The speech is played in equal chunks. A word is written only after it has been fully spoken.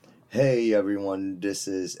Hey everyone, this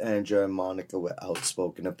is Andrea and Monica with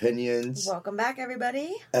Outspoken Opinions. Welcome back,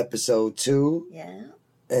 everybody. Episode 2. Yeah.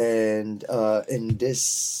 And in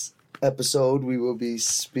this episode, we will be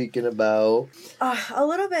speaking about A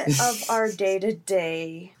little bit of our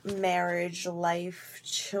day-to-day marriage, life,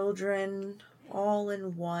 children, all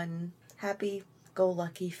in one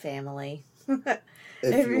happy-go-lucky family.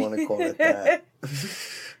 if you want to call it that.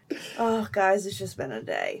 Oh, guys, it's just been a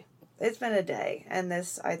day. It's been a day, and I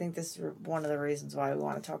think this is one of the reasons why we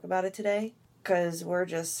want to talk about it today, because we're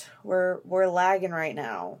lagging right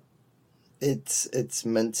now. It's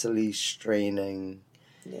mentally straining.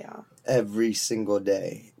 Yeah. Every single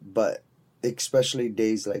day, but especially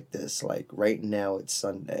days like this. Like right now, it's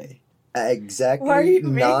Sunday. At exactly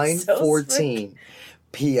 9:14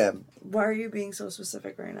 p.m. Why are you being so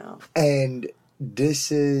specific right now? And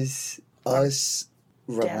this is us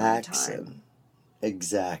relaxing. Downtime.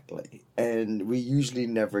 Exactly. And we usually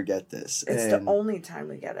never get this. It's the only time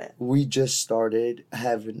we get it. We just started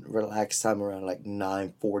having relaxed time around like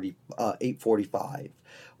 8:45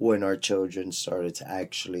 when our children started to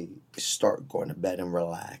actually start going to bed and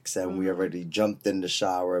relax. And we already jumped in the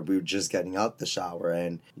shower. We were just getting out the shower.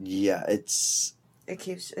 And yeah, it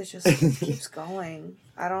keeps going.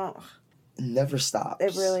 Never stops.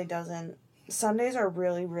 It really doesn't. Sundays are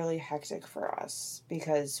really, really hectic for us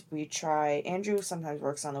because Andrew sometimes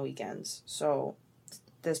works on the weekends, so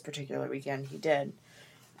this particular weekend he did,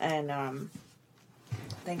 and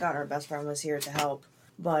thank God our best friend was here to help,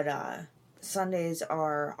 but Sundays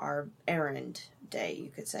are our errand day,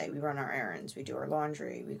 you could say. We run our errands, we do our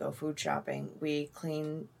laundry, we go food shopping, we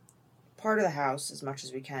clean part of the house as much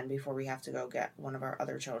as we can before we have to go get one of our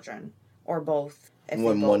other children, or both.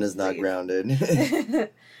 When one is not grounded.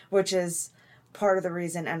 Which is part of the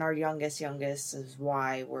reason, and our youngest is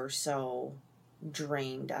why we're so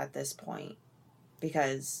drained at this point.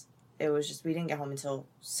 Because it was just, we didn't get home until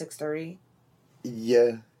 6:30.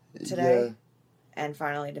 Yeah. Today. Yeah. And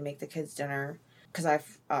finally to make the kids dinner. Because I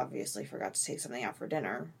obviously forgot to take something out for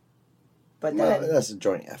dinner. But then... Well, that's a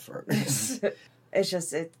joint effort. It's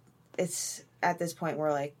just, it's at this point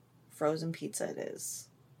we're like, frozen pizza it is.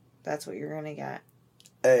 That's what you're going to get.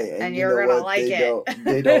 Hey, and you're going to like it.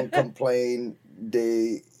 They don't complain.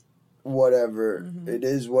 Whatever. Mm-hmm. It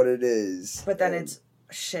is what it is. But then it's,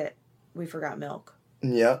 shit, we forgot milk.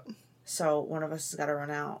 Yeah. So one of us has got to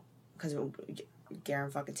run out. Because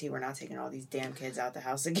guarantee we're not taking all these damn kids out the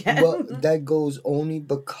house again. Well, that goes only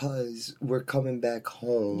because we're coming back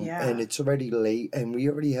home. Yeah. And it's already late. And we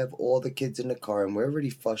already have all the kids in the car. And we're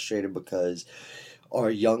already frustrated because... Our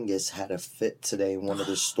youngest had a fit today in one of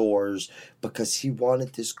the stores because he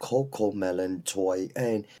wanted this Cocomelon toy,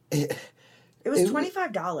 and it was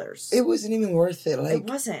 $25. It wasn't even worth it. Like, it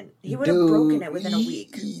wasn't. He would have broken it within a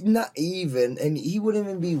week. Not even, and he wouldn't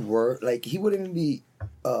even be he wouldn't even be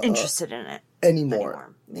interested in it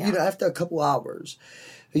anymore. Yeah. After a couple hours,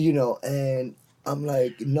 and. I'm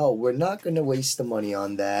like, no, we're not going to waste the money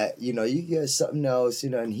on that. You get something else,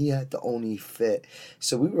 and he had the only fit.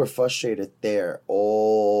 So we were frustrated there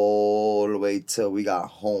all the way till we got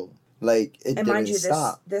home. Like, it didn't mind you,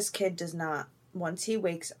 stop. This kid does not, once he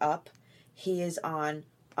wakes up, he is on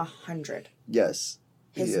 100. Yes.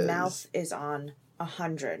 His mouth is on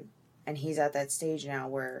 100. And he's at that stage now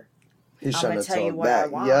where he's I'm going to tell you what I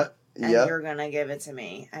want. And you're going to give it to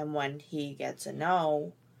me. And when he gets a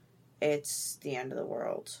no... it's the end of the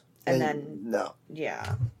world. And then... No.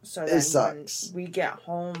 Yeah. So then when we get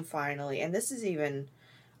home finally, and this is even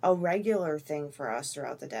a regular thing for us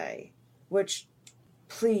throughout the day, which,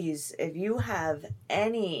 please, if you have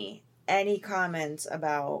any comments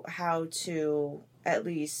about how to at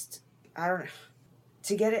least, I don't know,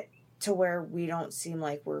 to get it to where we don't seem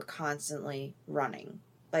like we're constantly running.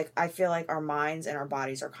 Like, I feel like our minds and our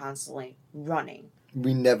bodies are constantly running.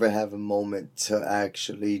 We never have a moment to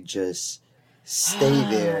actually just stay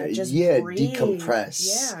there. Just breathe.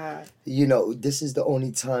 Decompress. Yeah. This is the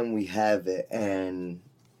only time we have it, and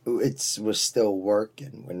we're still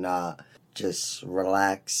working. We're not just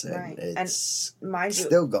relaxing. Right. It's and mind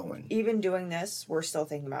still going. Even doing this, we're still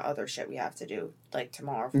thinking about other shit we have to do, like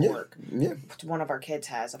tomorrow for work. Yeah. One of our kids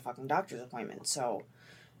has a fucking doctor's appointment, so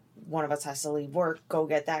one of us has to leave work, go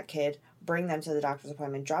get that kid, bring them to the doctor's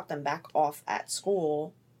appointment, drop them back off at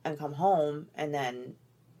school, and come home, and then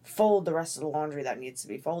fold the rest of the laundry that needs to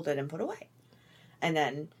be folded and put away. And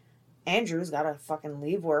then Andrew's got to fucking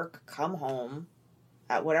leave work, come home,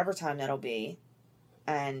 at whatever time that'll be,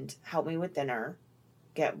 and help me with dinner,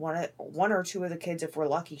 get one or two of the kids, if we're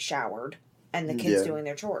lucky, showered, and the kids doing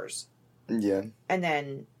their chores. Yeah. And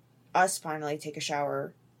then us finally take a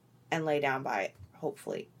shower and lay down by,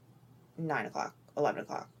 hopefully, 9 o'clock, 11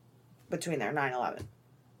 o'clock. between there, 9-11,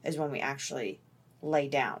 is when we actually lay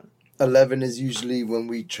down. 11 is usually when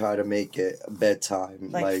we try to make it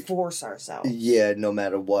bedtime. Like force ourselves. Yeah, no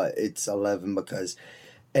matter what. It's 11 because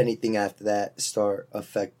anything after that start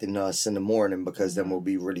affecting us in the morning because then we'll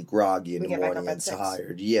be really groggy in the morning and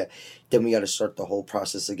tired. Yeah. Then we got to start the whole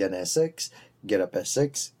process again at 6. Get up at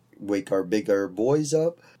 6. Wake our bigger boys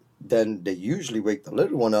up. Then they usually wake the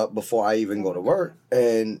little one up before I even go to work.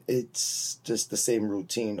 And it's just the same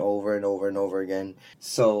routine over and over and over again.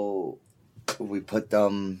 So we put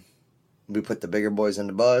the bigger boys in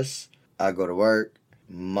the bus. I go to work.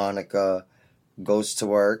 Monica goes to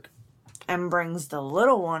work. And brings the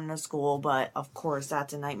little one to school. But, of course,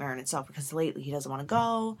 that's a nightmare in itself because lately he doesn't want to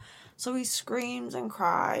go. So he screams and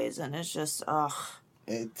cries. And it's just, ugh.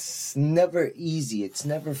 It's never easy. It's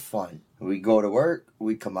never fun. We go to work.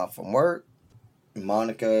 We come out from work.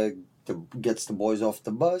 Monica gets the boys off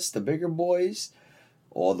the bus, the bigger boys.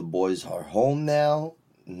 All the boys are home now.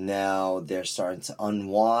 Now they're starting to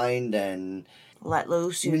unwind and... let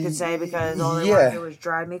loose, you could say, because all they want to do is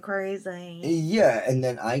drive me crazy. Yeah, and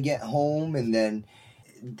then I get home and then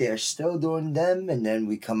they're still doing them and then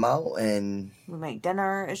we come out and... we make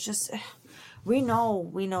dinner. It's just... We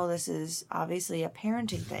know this is obviously a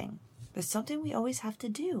parenting thing. It's something we always have to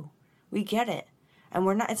do. We get it.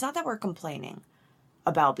 And it's not that we're complaining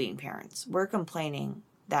about being parents. We're complaining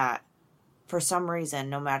that for some reason,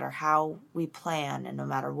 no matter how we plan and no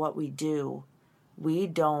matter what we do, we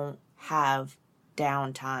don't have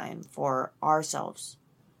downtime for ourselves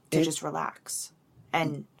to just relax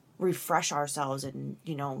and refresh ourselves and,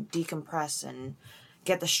 decompress and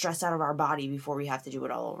get the stress out of our body before we have to do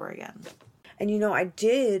it all over again. And, I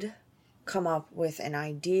did come up with an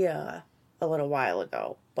idea a little while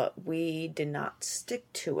ago, but we did not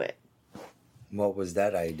stick to it. What was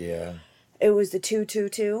that idea? It was the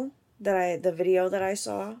 222, the video that I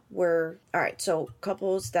saw where, all right, so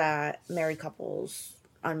married couples,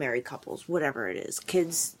 unmarried couples, whatever it is,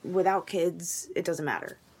 kids, without kids, it doesn't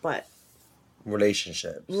matter, but.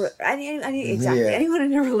 Relationships. Exactly. Yeah. Anyone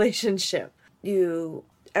in a relationship.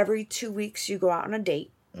 Every 2 weeks you go out on a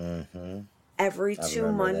date. Mm-hmm. Every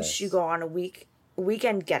 2 months you go on a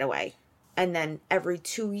weekend getaway. And then every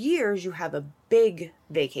 2 years you have a big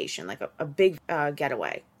vacation, like a big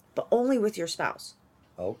getaway, but only with your spouse.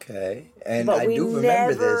 Okay. And I do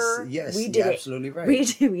remember this. Yes, you're absolutely right.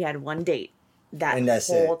 We had one date that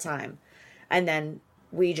whole time. And then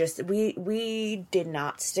we did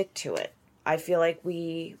not stick to it. I feel like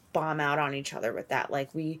we bomb out on each other with that.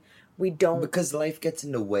 Like we don't... because life gets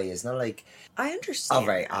in the way. It's not like... I understand. All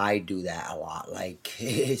right, I do that a lot. Like,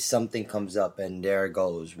 something comes up and there it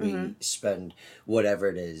goes. We spend whatever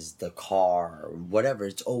it is, the car, whatever.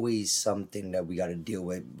 It's always something that we got to deal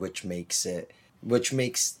with, which makes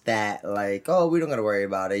that like, oh, we don't got to worry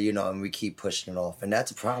about it, and we keep pushing it off. And that's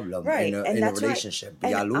a problem in a relationship. We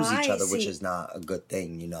got to lose each other, which is not a good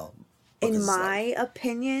thing, In my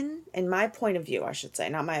opinion, in my point of view, I should say,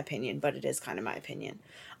 not my opinion, but it is kind of my opinion.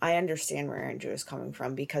 I understand where Andrew is coming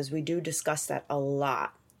from because we do discuss that a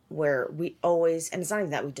lot where we always, and it's not even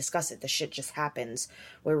that we discuss it, the shit just happens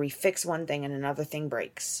where we fix one thing and another thing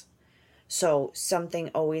breaks. So something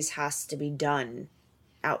always has to be done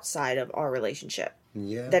outside of our relationship.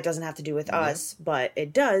 Yeah. That doesn't have to do with us, but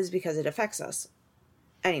it does because it affects us.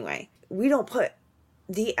 Anyway, we don't put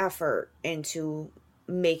the effort into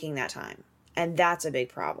making that time. And that's a big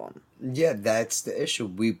problem. Yeah, that's the issue.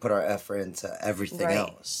 We put our effort into everything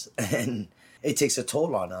else. And it takes a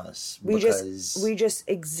toll on us. We just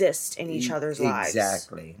exist in each other's lives.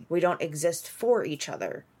 Exactly. We don't exist for each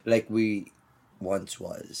other. Like we once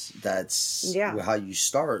was. That's how you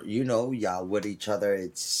start. Y'all with each other.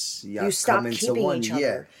 It's y'all you stop keeping each other.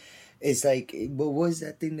 Yeah. It's like, what was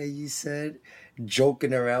that thing that you said?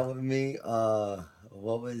 Joking around with me.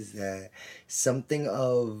 What was that? Something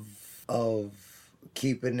of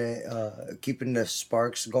keeping the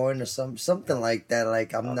sparks going or something like that.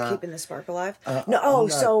 Like I'm not keeping the spark alive. All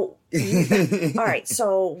right.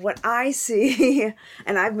 So what I see,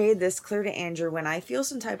 and I've made this clear to Andrew, when I feel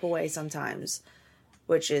some type of way sometimes,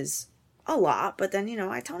 which is a lot, but then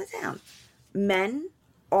I tone it down. Men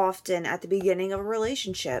often at the beginning of a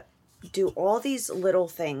relationship do all these little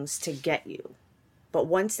things to get you, but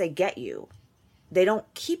once they get you, they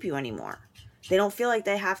don't keep you anymore. They don't feel like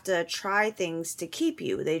they have to try things to keep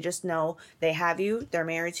you. They just know they have you, they're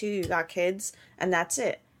married to you, you got kids, and that's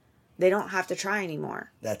it. They don't have to try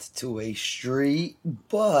anymore. That's a two-way street,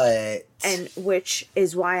 but... And which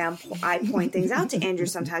is why I point things out to Andrew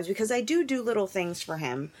sometimes, because I do little things for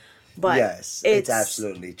him. But yes, it's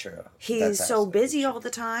absolutely true. He's so busy all the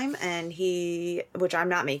time, and which I'm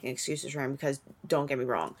not making excuses for him, because don't get me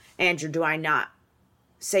wrong, Andrew, do I not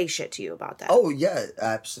say shit to you about that? Oh yeah,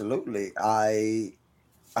 absolutely. I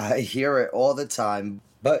hear it all the time,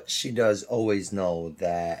 but she does always know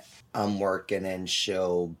that I'm working, and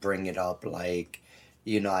she'll bring it up like,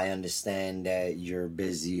 I understand that you're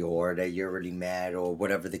busy or that you're really mad or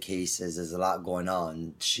whatever the case is. There's a lot going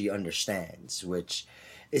on. She understands, which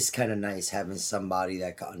is kind of nice having somebody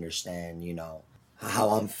that can understand, how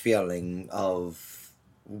I'm feeling of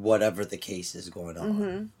whatever the case is going on.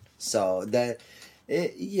 Mm-hmm. So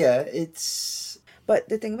it's... But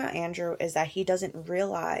the thing about Andrew is that he doesn't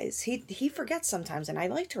realize, he forgets sometimes, and I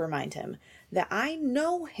like to remind him that I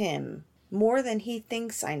know him more than he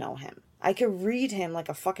thinks I know him. I could read him like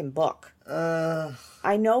a fucking book.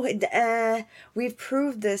 I know. We've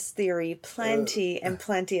proved this theory plenty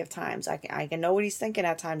of times. I can know what he's thinking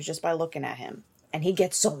at times just by looking at him, and he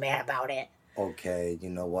gets so mad about it. Okay, you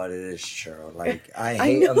know what? It is true. Like, I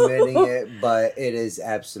hate admitting it, but it is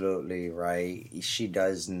absolutely right. She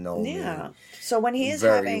does know me. So when he is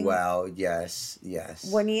very well, yes.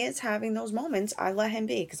 When he is having those moments, I let him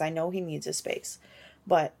be, because I know he needs a space.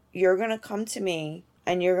 But you're gonna come to me,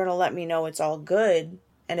 and you're gonna let me know it's all good.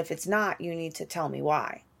 And if it's not, you need to tell me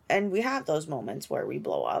why. And we have those moments where we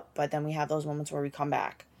blow up, but then we have those moments where we come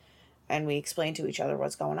back, and we explain to each other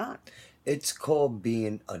what's going on. It's called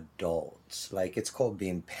being adults. Like, it's called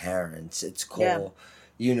being parents. It's called,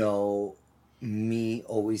 me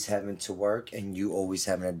always having to work and you always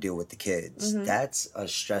having to deal with the kids. Mm-hmm. That's a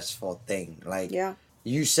stressful thing. Like,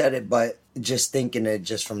 you said it, but just thinking it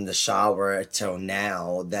just from the shower till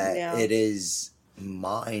now, that it is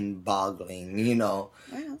mind-boggling,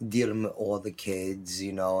 dealing with all the kids,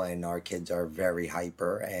 and our kids are very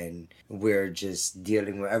hyper, and we're just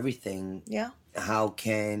dealing with everything. How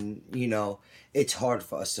can, it's hard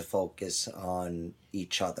for us to focus on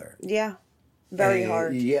each other. Very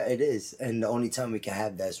hard. Yeah, it is. And the only time we can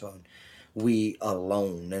have that is when we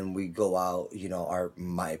alone and we go out,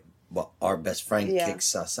 our best friend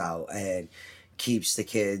kicks us out and keeps the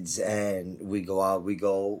kids, and we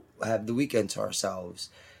go have the weekend to ourselves.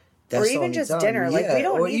 That's or even just dinner. Like, we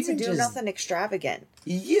don't need to do nothing extravagant.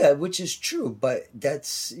 Yeah, which is true, but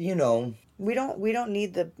that's, We don't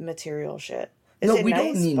need the material shit. We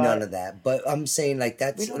don't need none of that. But I'm saying, like,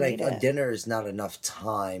 that's like a dinner is not enough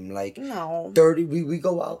time. Like, no. 30, we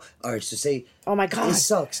go out. All right, so say, oh my God, it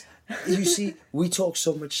sucks. You see, we talk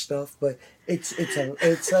so much stuff, but it's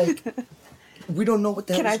like we don't know what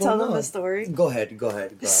the hell is going on. Can I tell them the story? Go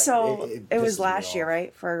ahead. So it was last year,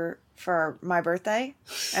 right? For my birthday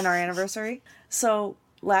and our anniversary. So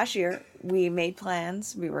last year we made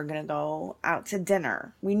plans. We were gonna go out to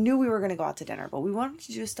dinner. We knew we were gonna go out to dinner, but we wanted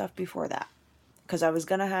to do stuff before that, because I was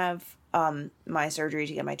gonna have my surgery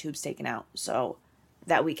to get my tubes taken out. So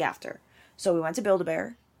that week after. So we went to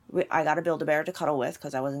Build-A-Bear. I got a Build-A-Bear to cuddle with,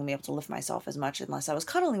 because I wasn't going to be able to lift myself as much unless I was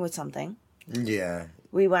cuddling with something. Yeah.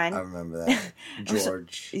 We went. I remember that.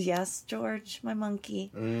 George. Yes, George, my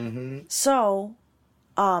monkey. Mm-hmm. So,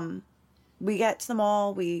 we get to the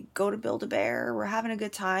mall. We go to Build-A-Bear. We're having a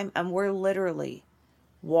good time. And we're literally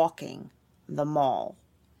walking the mall,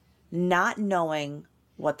 not knowing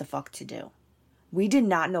what the fuck to do. We did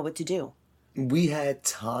not know what to do. We had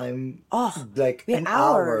time. Oh, like we had an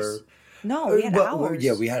hours. hour. No, we had hours.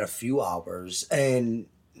 Yeah, we had a few hours. And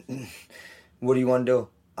what do you want to do?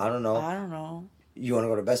 I don't know. You want to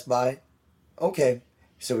go to Best Buy? Okay.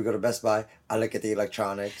 So we go to Best Buy. I look at the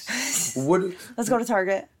electronics. Let's go to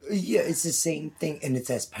Target. Yeah, it's the same thing. And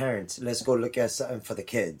it's as parents. Let's go look at something for the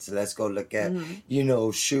kids. Let's go look at,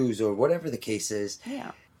 shoes or whatever the case is.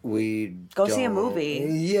 Yeah. We go see a movie.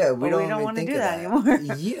 Yeah, we don't want to do that anymore.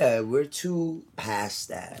 Yeah, we're too past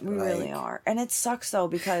that. We really are. And it sucks, though,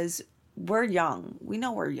 because we're young. We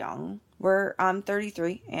know we're young. I'm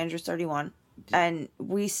 33. Andrew's 31. And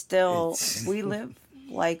we live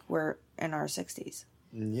like we're in our 60s.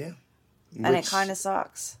 Yeah. And it kind of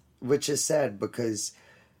sucks. Which is sad, because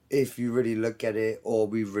if you really look at it, all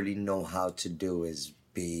we really know how to do is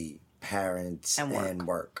be parents and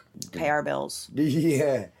work. Pay our bills.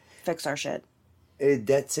 Yeah. Fix our shit.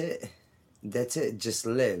 That's it. Just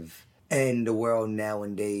live. And the world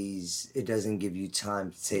nowadays, it doesn't give you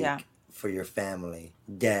time to take for your family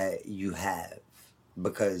that you have,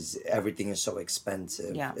 because everything is so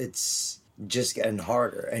expensive. Yeah. It's just getting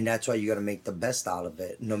harder. And that's why you got to make the best out of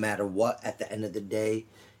it. No matter what, at the end of the day,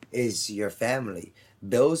 is your family.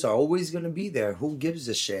 Bills are always going to be there. Who gives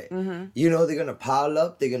a shit? Mm-hmm. They're going to pile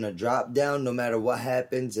up. They're going to drop down. No matter what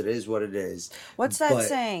happens, it is what it is. What's that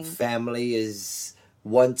saying? Family is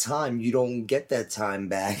one time, you don't get that time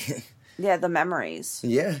back. Yeah, the memories.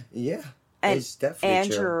 Yeah. And it's definitely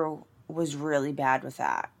Andrew true. was really bad with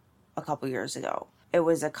that a couple years ago. It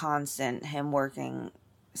was a constant, him working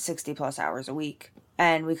 60 plus hours a week.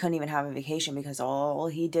 And we couldn't even have a vacation because all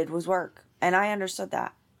he did was work. And I understood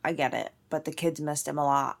that. I get it. But the kids missed him a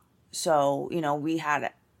lot. So, we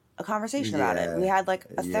had a conversation about it. We had like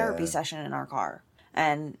a therapy session in our car.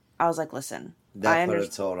 And I was like, listen. That put a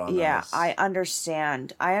toll on us. I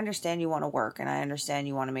understand. I understand you want to work, and I understand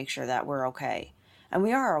you want to make sure that we're okay. And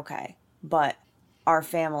we are okay. But our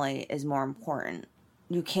family is more important.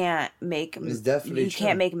 You can't make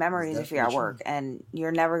memories if you're at work, and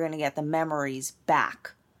you're never going to get the memories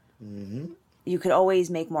back. Mm-hmm. You could always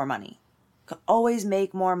make more money.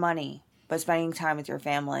 But spending time with your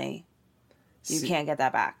family, you can't get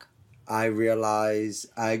that back. I realize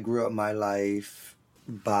I grew up my life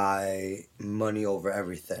by money over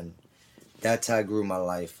everything. That's how I grew my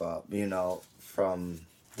life up, from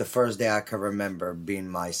the first day I can remember being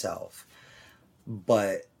myself.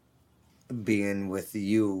 But being with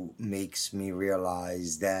you makes me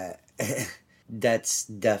realize that that's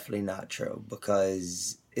definitely not true,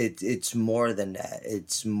 because it's more than that.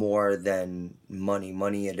 It's more than money.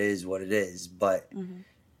 Money, it is what it is, but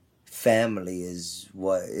family is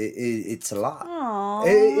what it's a lot. Aww,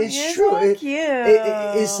 it's true. So cute.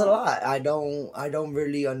 It's a lot. I don't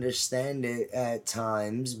really understand it at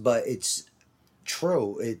times, but it's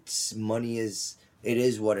true. It's money is. It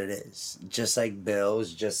is what it is. Just like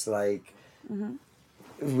bills, just like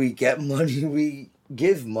we get money, we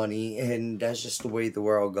give money, and that's just the way the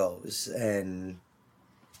world goes. And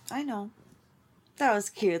I know. That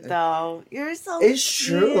was cute, though. You're so It's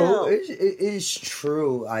true. It is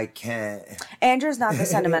true. I can't. Andrew's not the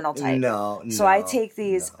sentimental type. No. So I take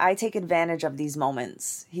I take advantage of these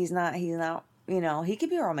moments. He's not, he could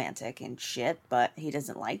be romantic and shit, but he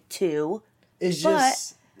doesn't like to. It's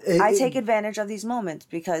just... I take advantage of these moments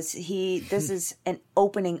because this is an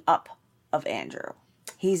opening up of Andrew.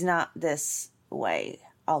 He's not this way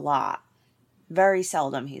a lot. Very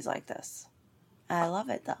seldom he's like this. I love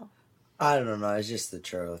it, though. I don't know. It's just the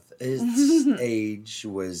truth. It's age,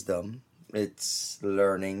 wisdom. It's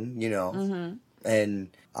learning, And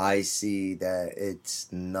I see that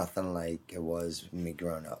it's nothing like it was me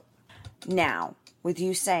growing up. Now, with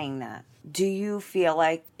you saying that, do you feel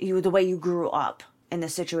like the way you grew up in the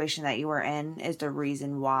situation that you were in is the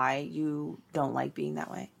reason why you don't like being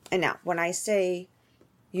that way? And now, when I say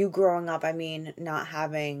you growing up, I mean not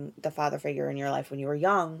having the father figure in your life when you were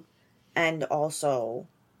young, and also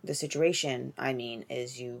the situation, I mean,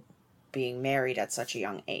 is you being married at such a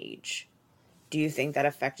young age. Do you think that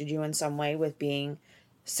affected you in some way with being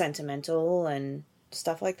sentimental and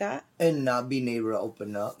stuff like that? And not being able to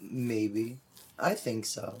open up, maybe. I think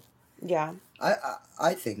so. Yeah.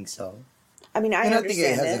 I think so. I mean, I think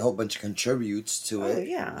it has a whole bunch of contributes to it.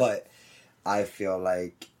 Yeah. But I feel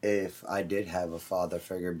like if I did have a father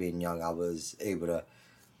figure being young, I was able to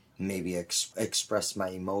maybe express my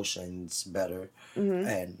emotions better.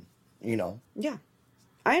 And, Yeah.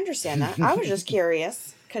 I understand that. I was just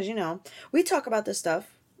curious because, we talk about this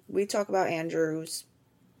stuff. We talk about Andrew's,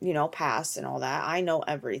 past and all that. I know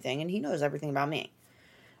everything and he knows everything about me.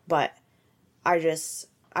 But I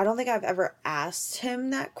don't think I've ever asked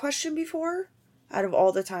him that question before out of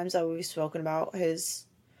all the times that we've spoken about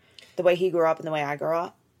the way he grew up and the way I grew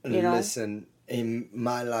up. Listen, in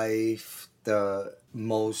my life, the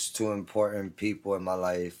most two important people in my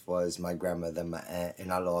life was my grandmother and my aunt,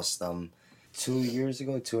 and I lost them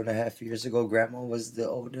 2.5 years ago. Grandma was the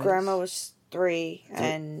oldest. Grandma was 3,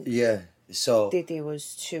 and so Titi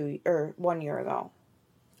was 1 year ago.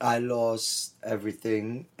 I lost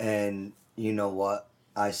everything, and you know what?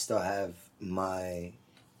 I still have my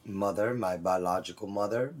mother, my biological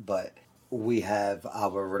mother, but we have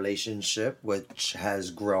our relationship, which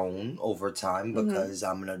has grown over time because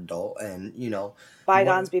I'm an adult and,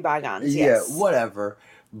 bygones be bygones, yes. Yeah, whatever.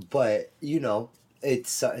 But, it's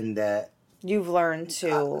something that... You've learned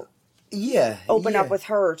to... open up with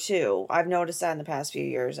her, too. I've noticed that in the past few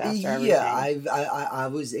years after everything. Yeah, I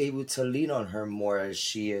was able to lean on her more as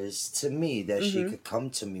she is to me, that she could come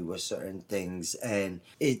to me with certain things. And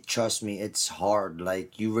trust me, it's hard.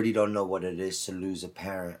 Like, you really don't know what it is to lose a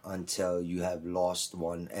parent until you have lost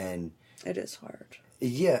one. And it is hard.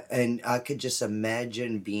 Yeah, and I could just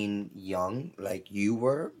imagine being young like you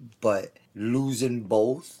were, but losing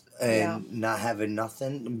both. And not having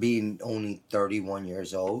nothing, being only 31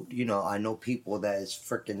 years old. I know people that is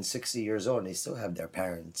freaking 60 years old and they still have their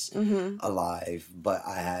parents alive. But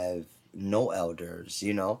I have no elders,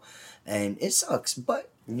 and it sucks.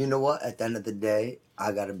 But, You know what? At the end of the day,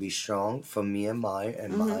 I gotta be strong for me and mine,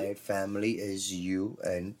 and my family is you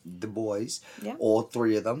and the boys, all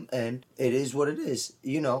three of them, and it is what it is.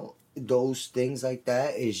 You know, those things like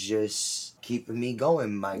that is just keeping me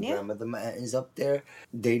going. My grandmother is up there.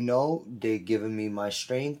 They know they're giving me my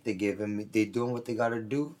strength. They're doing what they gotta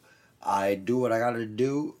do. I do what I gotta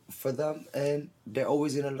do for them, and they're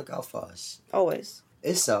always gonna look out for us. Always.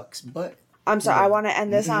 It sucks, but I'm sorry. I want to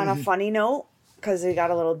end this on a funny note because it got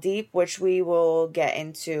a little deep, which we will get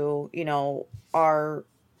into. You know, our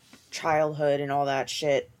childhood and all that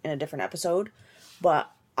shit in a different episode. But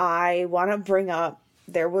I want to bring up.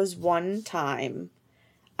 There was one time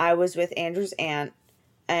I was with Andrew's aunt,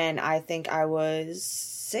 and I think I was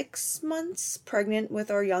 6 months pregnant with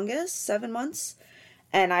our youngest, 7 months.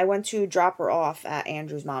 And I went to drop her off at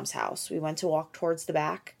Andrew's mom's house. We went to walk towards the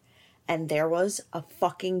back, and there was a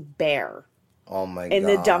fucking bear. Oh my god. In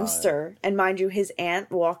the dumpster. And mind you, his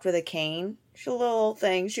aunt walked with a cane. She's a little old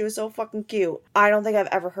thing. She was so fucking cute. I don't think I've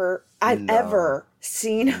ever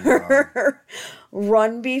seen her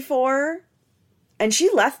run before. And she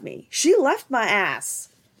left me. She left my ass.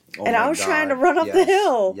 Oh and I was trying to run up the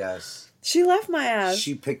hill. Yes. She left my ass.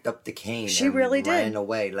 She picked up the cane. She really did. Ran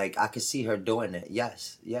away. Like, I could see her doing it.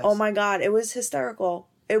 Yes. Oh my god. It was hysterical.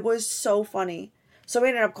 It was so funny. So we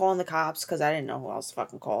ended up calling the cops because I didn't know who else to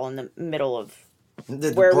fucking call in the middle of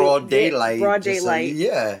the broad daylight. Broad daylight.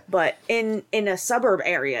 Yeah. But in a suburb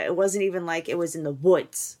area. It wasn't even like it was in the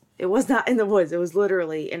woods. It was not in the woods. It was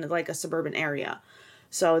literally in like a suburban area.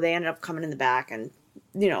 So they ended up coming in the back and,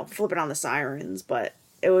 you know, flipping on the sirens. But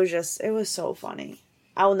it was so funny.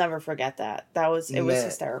 I will never forget that. It was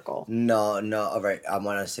hysterical. No. All right. I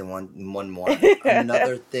want to say one more.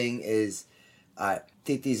 Another thing is,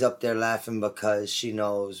 Titi's up there laughing because she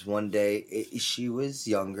knows one day she was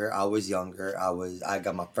younger. I was younger. I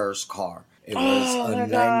got my first car. It was a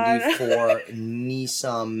 94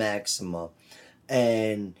 Nissan Maxima.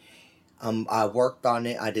 And I worked on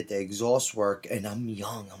it. I did the exhaust work. And I'm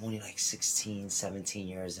young. I'm only like 16, 17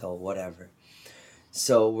 years old, whatever.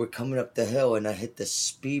 So we're coming up the hill, and I hit the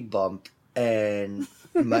speed bump, and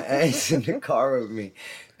my aunt's in the car with me,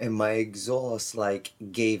 and my exhaust, like,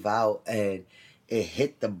 gave out, and it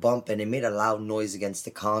hit the bump, and it made a loud noise against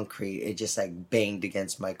the concrete. It just, like, banged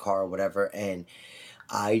against my car or whatever, and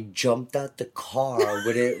I jumped out the car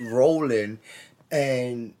with it rolling,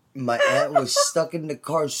 and my aunt was stuck in the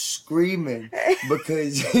car screaming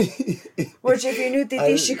because... Which, if you knew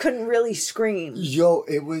Titi, she couldn't really scream. Yo,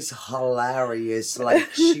 it was hilarious.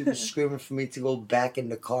 Like, she was screaming for me to go back in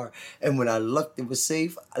the car. And when I looked, it was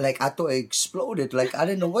safe. Like, I thought it exploded. Like, I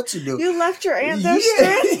didn't know what to do. You left your aunt there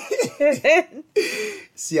stranded?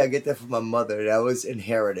 See, I get that from my mother. That was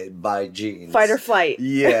inherited by genes. Fight or flight.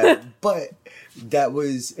 Yeah, but that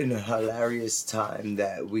was in a hilarious time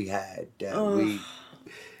that we had.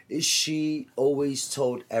 She always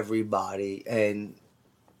told everybody, and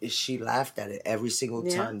she laughed at it every single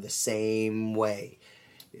time the same way.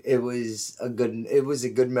 It was a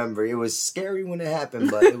good memory. It was scary when it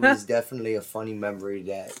happened, but it was definitely a funny memory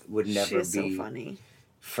that would never be so funny.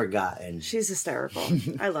 Forgotten. She's hysterical.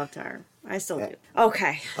 I loved her. I still do.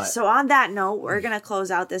 Okay, so on that note, we're going to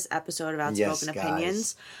close out this episode of Outspoken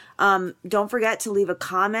Opinions. Don't forget to leave a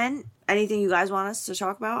comment. Anything you guys want us to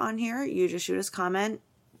talk about on here, you just shoot us a comment.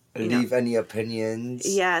 Leave any opinions.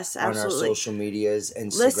 Yes, absolutely. On our social medias,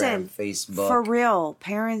 Instagram, Facebook. For real,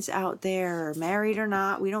 parents out there, married or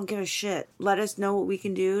not, we don't give a shit. Let us know what we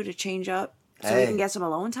can do to change up so we can get some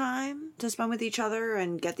alone time to spend with each other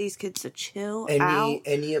and get these kids to chill out.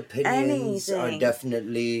 Any opinions are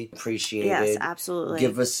definitely appreciated. Yes, absolutely.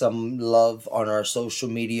 Give us some love on our social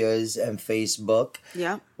medias and Facebook.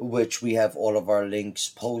 Yeah. Which we have all of our links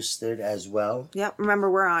posted as well. Yep.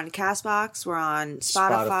 Remember, we're on CastBox, we're on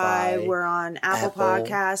Spotify, we're on Apple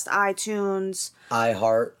Podcast, iTunes,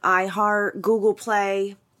 iHeart, Google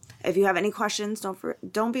Play. If you have any questions,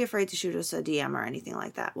 don't be afraid to shoot us a DM or anything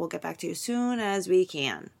like that. We'll get back to you as soon as we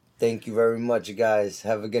can. Thank you very much, guys.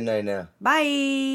 Have a good night now. Bye.